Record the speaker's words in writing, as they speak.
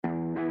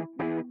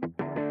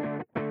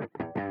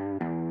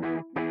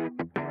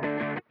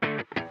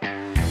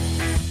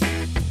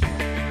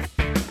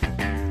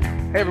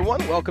Hey everyone,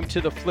 welcome to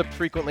the Flipped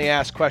Frequently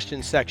Asked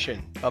Questions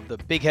section of the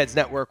Big Heads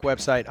Network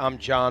website. I'm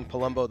John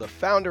Palumbo, the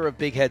founder of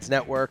Big Heads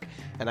Network,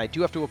 and I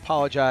do have to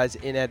apologize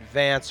in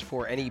advance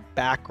for any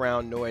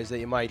background noise that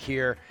you might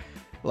hear,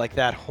 like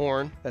that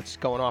horn that's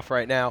going off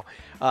right now,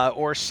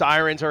 or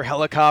sirens or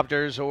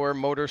helicopters or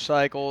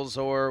motorcycles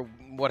or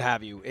what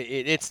have you.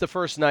 It's the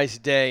first nice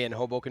day in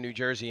Hoboken, New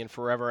Jersey in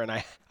forever, and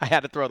I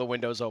had to throw the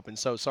windows open,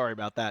 so sorry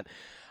about that.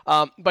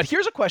 But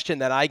here's a question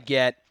that I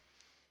get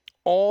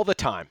all the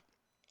time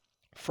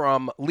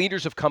from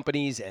leaders of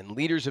companies and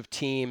leaders of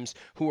teams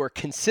who are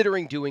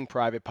considering doing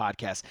private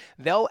podcasts.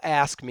 They'll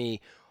ask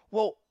me,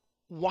 well,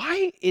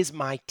 why is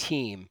my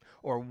team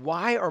or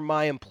why are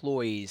my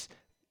employees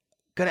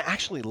going to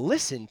actually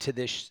listen to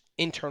this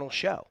internal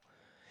show?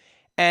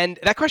 And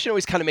that question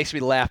always kind of makes me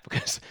laugh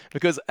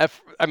because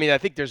I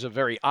think there's a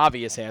very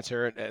obvious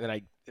answer,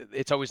 and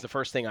it's always the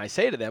first thing I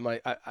say to them.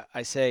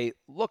 I say,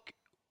 look,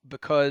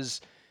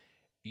 because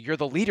you're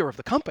the leader of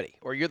the company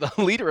or you're the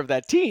leader of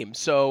that team.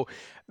 So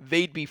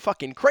they'd be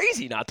fucking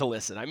crazy not to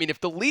listen. I mean, if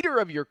the leader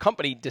of your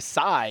company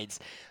decides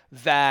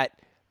that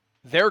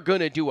they're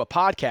going to do a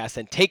podcast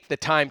and take the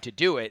time to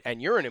do it,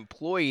 and you're an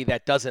employee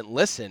that doesn't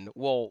listen,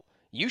 well,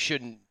 you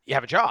shouldn't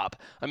have a job.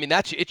 I mean,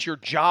 it's your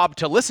job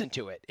to listen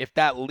to it. If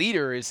that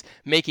leader is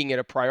making it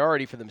a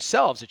priority for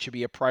themselves, it should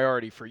be a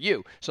priority for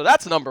you. So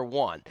that's number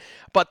one.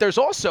 But there's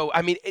also,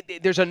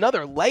 there's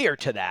another layer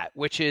to that,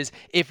 which is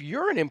if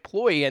you're an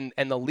employee and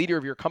the leader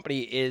of your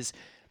company is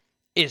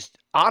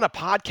on a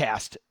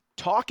podcast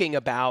talking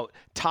about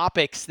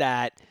topics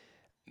that,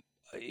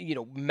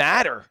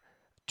 matter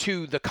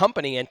to the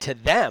company and to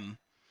them,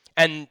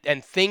 and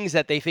things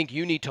that they think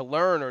you need to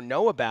learn or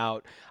know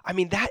about,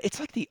 it's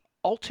like the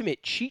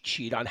ultimate cheat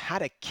sheet on how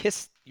to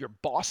kiss your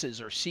boss's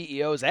or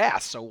CEO's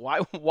ass. So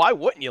why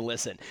wouldn't you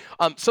listen?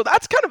 So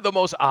that's kind of the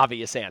most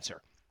obvious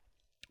answer.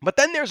 But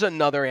then there's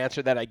another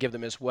answer that I give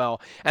them as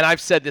well. And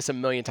I've said this a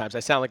million times. I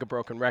sound like a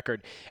broken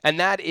record. And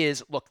that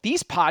is, look,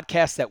 these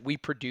podcasts that we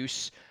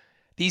produce,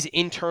 these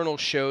internal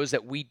shows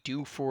that we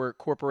do for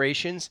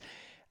corporations,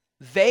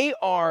 they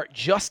are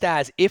just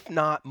as, if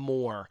not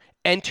more,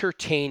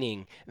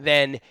 entertaining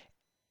than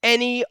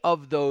any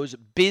of those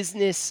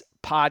business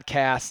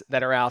podcasts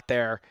that are out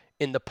there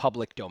in the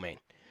public domain.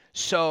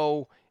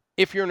 So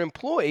if you're an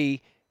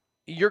employee,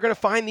 you're going to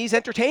find these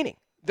entertaining.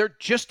 They're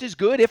just as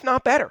good, if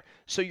not better.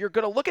 So you're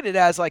going to look at it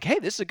as like, hey,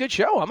 this is a good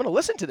show. I'm going to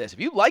listen to this. If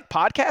you like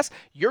podcasts,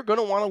 you're going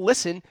to want to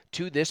listen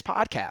to this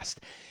podcast.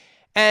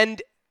 And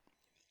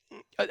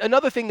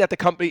another thing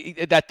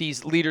that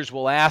these leaders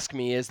will ask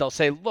me is they'll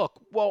say, look,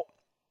 well,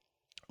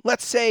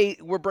 let's say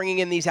we're bringing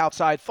in these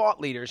outside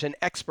thought leaders and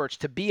experts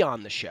to be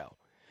on the show.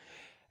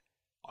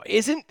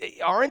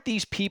 Aren't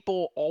these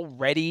people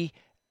already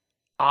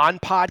on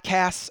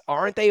podcasts?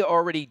 Aren't they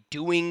already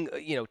doing,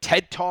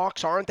 TED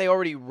Talks? Aren't they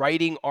already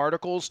writing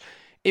articles?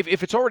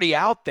 If it's already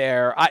out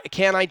there,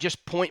 can't I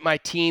just point my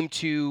team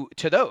to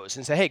those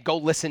and say, hey, go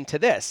listen to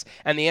this?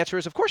 And the answer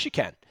is, of course you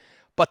can.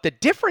 But the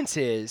difference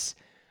is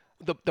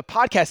the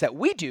podcast that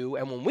we do,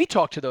 and when we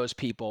talk to those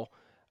people,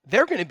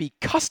 they're going to be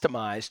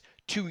customized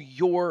to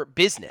your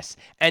business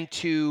and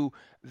to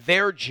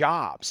their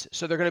jobs.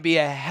 So they're going to be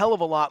a hell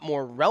of a lot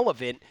more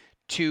relevant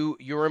to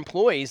your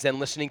employees than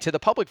listening to the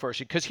public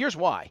version. Because here's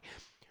why.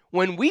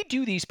 When we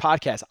do these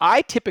podcasts,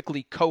 I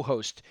typically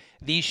co-host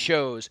these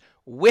shows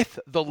with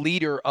the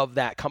leader of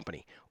that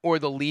company or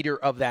the leader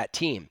of that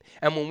team.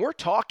 And when we're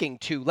talking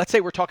to, let's say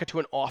we're talking to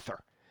an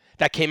author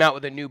that came out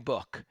with a new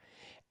book,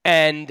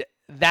 and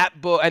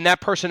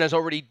that person has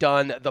already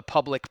done the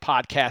public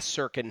podcast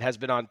circuit and has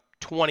been on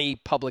 20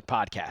 public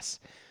podcasts.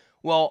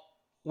 Well,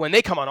 when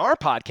they come on our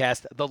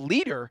podcast, the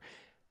leader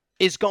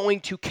is going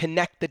to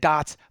connect the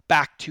dots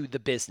back to the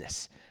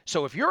business.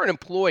 So if you're an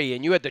employee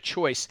and you had the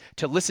choice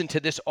to listen to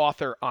this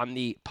author on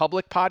the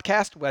public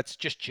podcast, that's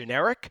just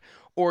generic,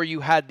 or you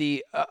had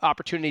the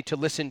opportunity to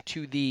listen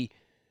to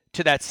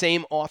that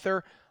same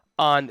author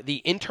on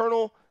the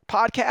internal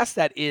podcast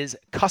that is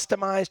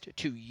customized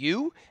to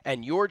you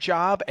and your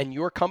job and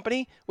your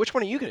company, which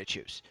one are you going to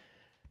choose?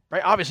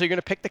 Right? Obviously, you're going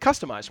to pick the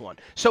customized one.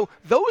 So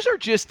those are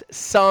just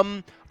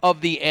some of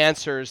the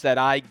answers that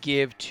I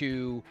give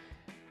to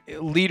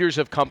leaders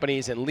of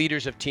companies and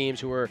leaders of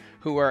teams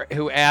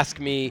who ask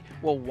me,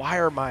 well, why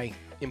are my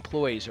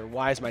employees or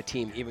why is my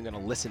team even going to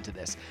listen to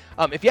this?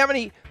 If you have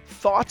any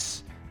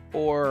thoughts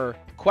or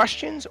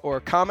questions or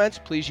comments,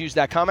 please use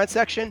that comment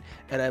section.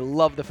 And I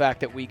love the fact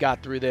that we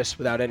got through this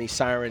without any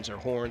sirens or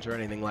horns or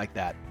anything like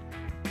that.